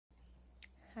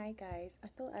Hi guys, I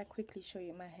thought I'd quickly show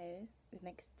you my hair the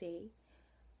next day,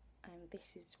 and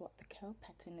this is what the curl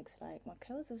pattern looks like. My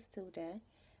curls are still there,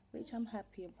 which I'm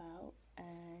happy about,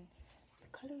 and the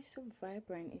color is so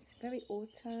vibrant. It's very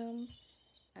autumn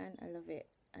and I love it.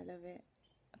 I love it.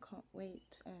 I can't wait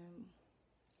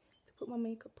to put my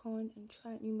makeup on and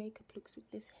try new makeup looks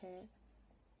with this hair.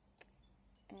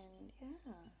 And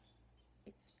yeah,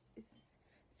 it's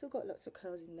still got lots of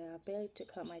curls in there. I barely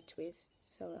took out my twist,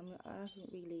 so I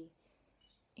haven't really,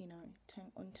 you know,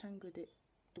 untangled it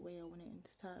the way I wanted and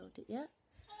styled it yet.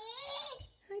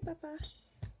 Hi Papa.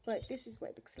 But this is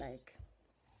what it looks like.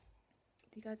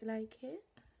 Do you guys like it?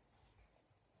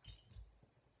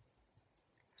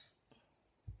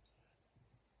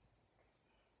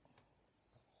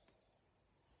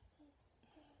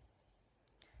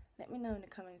 Let me know in the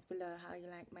comments below how you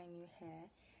like my new hair,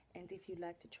 and if you'd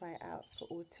like to try it out for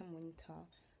autumn, winter.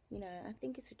 You know, I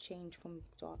think it's a change from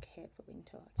dark hair for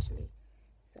winter actually.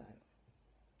 So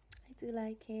I do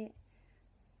like it.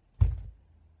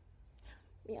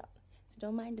 Yeah. So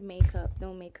don't mind the makeup,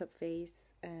 no makeup face.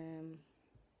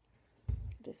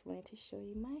 Just wanted to show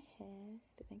you my hair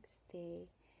the next day.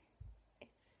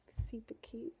 It's super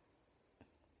cute.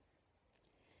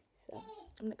 So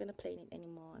I'm not gonna play in it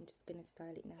anymore. I'm just gonna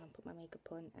style it now and put my makeup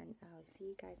on, and I'll see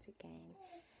you guys again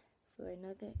for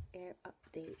another hair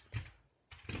update.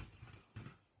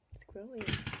 It's growing.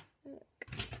 Look.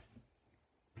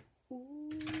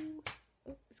 Ooh.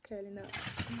 Oh, it's curling up.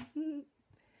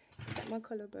 It's like my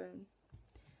collarbone.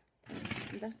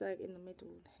 And that's like in the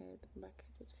middle here, the back.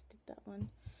 I just did that one.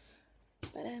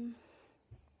 But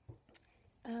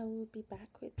I will be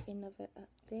back with another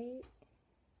update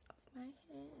of my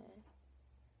hair.